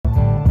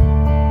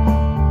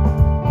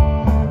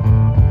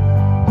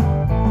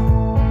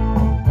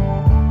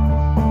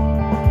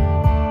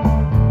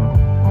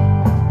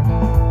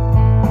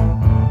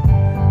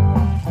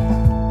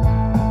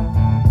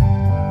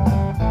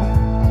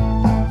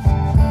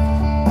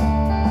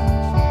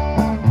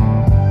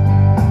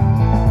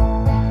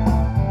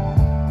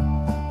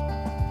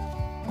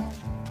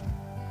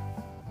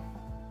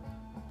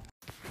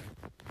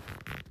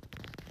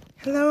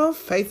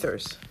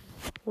Faithers.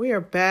 We are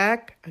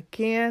back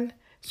again.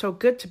 So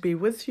good to be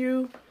with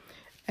you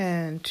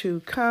and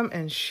to come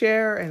and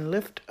share and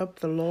lift up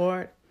the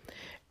Lord.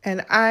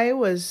 And I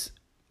was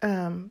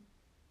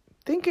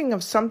thinking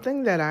of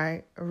something that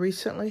I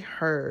recently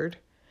heard,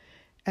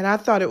 and I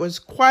thought it was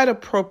quite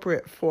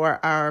appropriate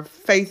for our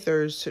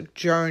Faithers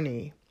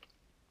journey.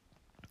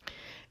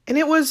 And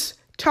it was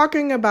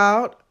talking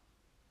about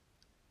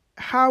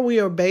how we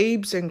are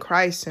babes in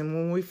Christ, and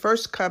when we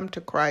first come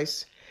to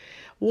Christ,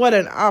 what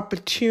an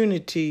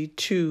opportunity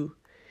to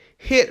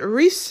hit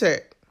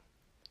reset.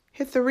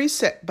 Hit the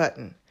reset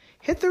button.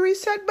 Hit the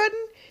reset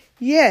button?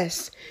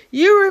 Yes.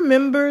 You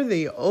remember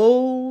the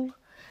old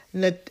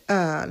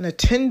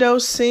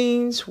Nintendo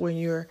scenes when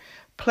you're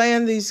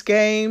playing these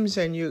games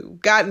and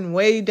you've gotten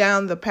way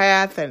down the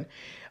path and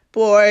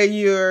boy,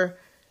 you're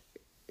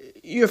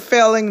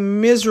failing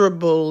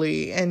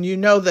miserably and you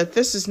know that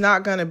this is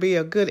not going to be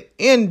a good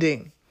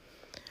ending.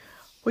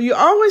 Well, you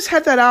always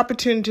have that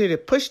opportunity to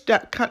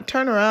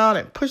turn around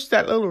and push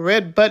that little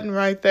red button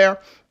right there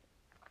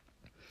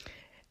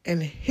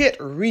and hit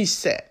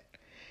reset.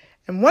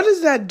 And what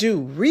does that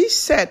do?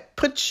 Reset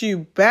puts you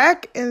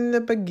back in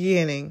the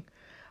beginning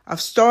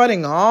of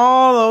starting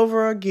all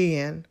over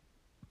again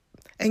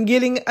and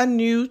getting a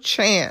new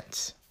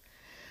chance.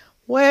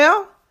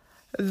 Well,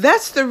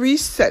 that's the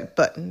reset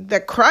button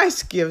that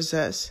Christ gives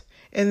us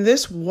in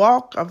this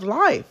walk of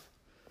life,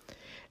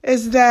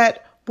 is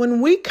that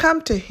when we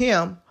come to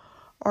Him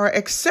or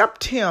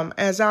accept Him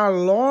as our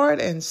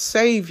Lord and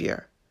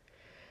Savior,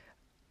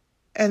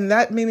 and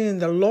that meaning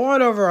the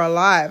Lord over our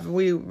life,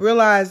 we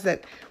realize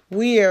that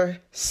we are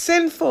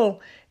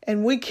sinful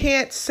and we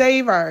can't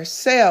save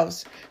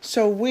ourselves.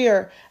 So we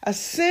are a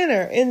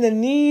sinner in the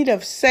need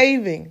of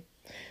saving.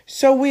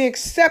 So we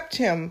accept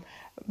Him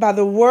by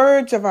the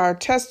words of our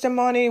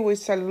testimony. We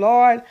say,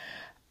 Lord,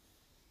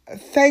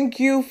 thank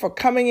you for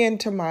coming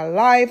into my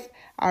life.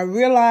 I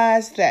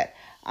realize that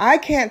I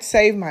can't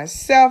save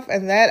myself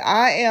and that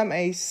I am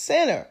a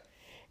sinner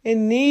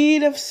in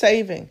need of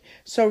saving.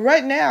 So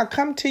right now I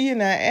come to you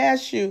and I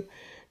ask you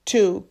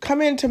to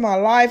come into my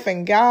life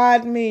and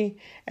guide me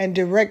and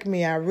direct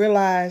me. I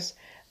realize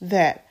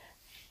that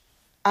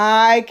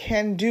I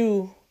can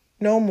do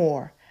no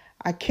more.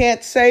 I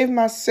can't save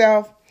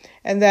myself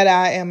and that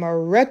I am a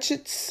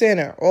wretched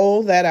sinner.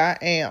 Oh, that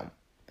I am.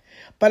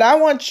 But I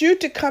want you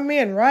to come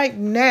in right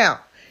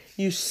now.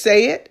 You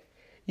say it,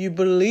 you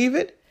believe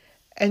it,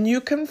 and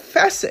you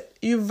confess it.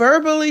 You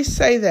verbally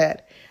say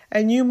that,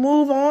 and you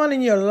move on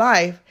in your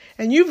life,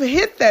 and you've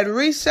hit that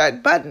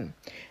reset button.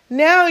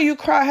 Now you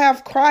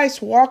have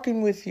Christ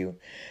walking with you.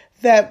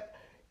 That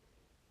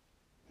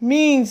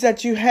means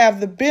that you have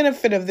the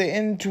benefit of the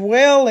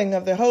indwelling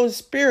of the Holy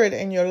Spirit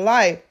in your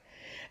life.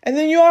 And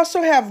then you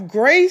also have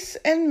grace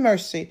and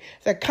mercy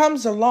that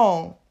comes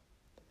along.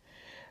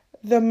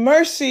 The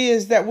mercy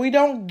is that we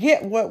don't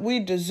get what we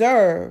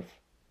deserve.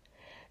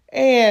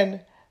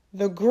 And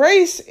the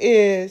grace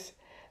is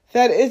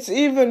that it's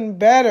even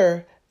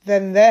better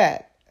than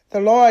that.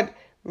 The Lord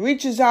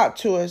reaches out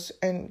to us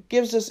and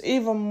gives us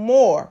even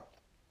more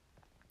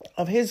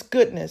of His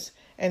goodness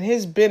and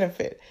His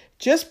benefit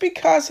just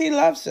because He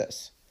loves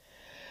us.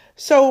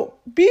 So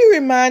be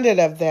reminded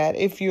of that.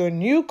 If you're a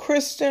new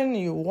Christian,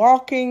 you're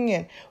walking,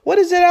 and what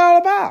is it all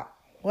about?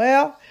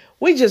 Well,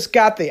 we just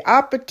got the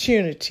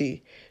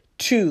opportunity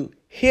to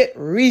hit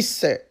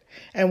reset,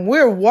 and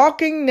we're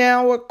walking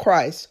now with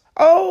Christ.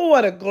 Oh,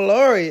 what a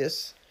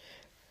glorious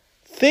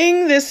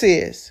thing this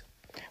is.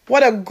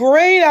 What a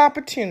great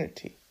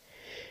opportunity.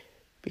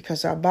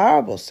 Because our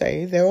Bible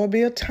says there will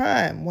be a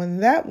time when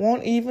that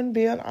won't even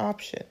be an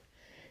option.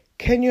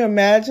 Can you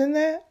imagine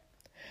that?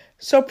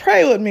 So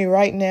pray with me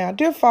right now.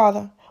 Dear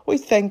Father, we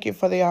thank you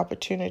for the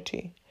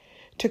opportunity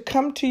to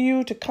come to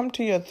you, to come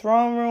to your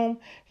throne room,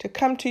 to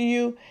come to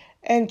you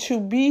and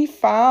to be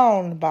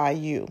found by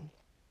you.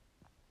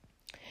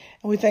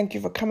 And we thank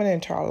you for coming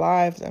into our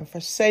lives and for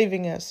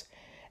saving us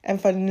and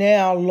for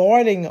now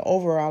lording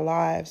over our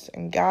lives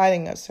and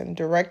guiding us and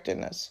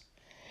directing us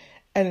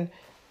and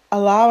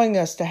allowing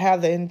us to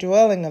have the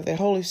indwelling of the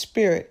Holy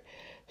Spirit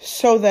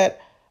so that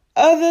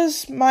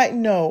others might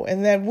know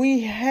and that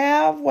we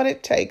have what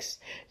it takes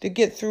to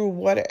get through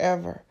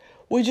whatever.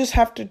 We just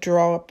have to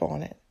draw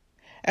upon it.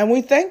 And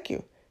we thank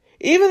you.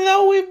 Even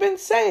though we've been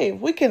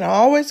saved, we can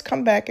always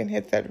come back and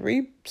hit that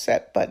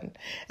reset button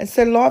and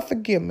say, Lord,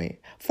 forgive me,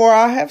 for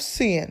I have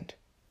sinned.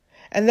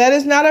 And that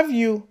is not of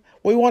you.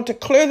 We want to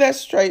clear that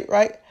slate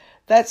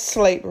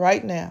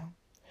right now.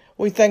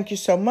 We thank you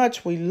so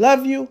much. We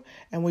love you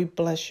and we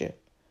bless you.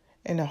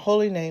 In the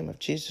holy name of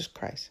Jesus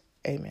Christ.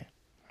 Amen.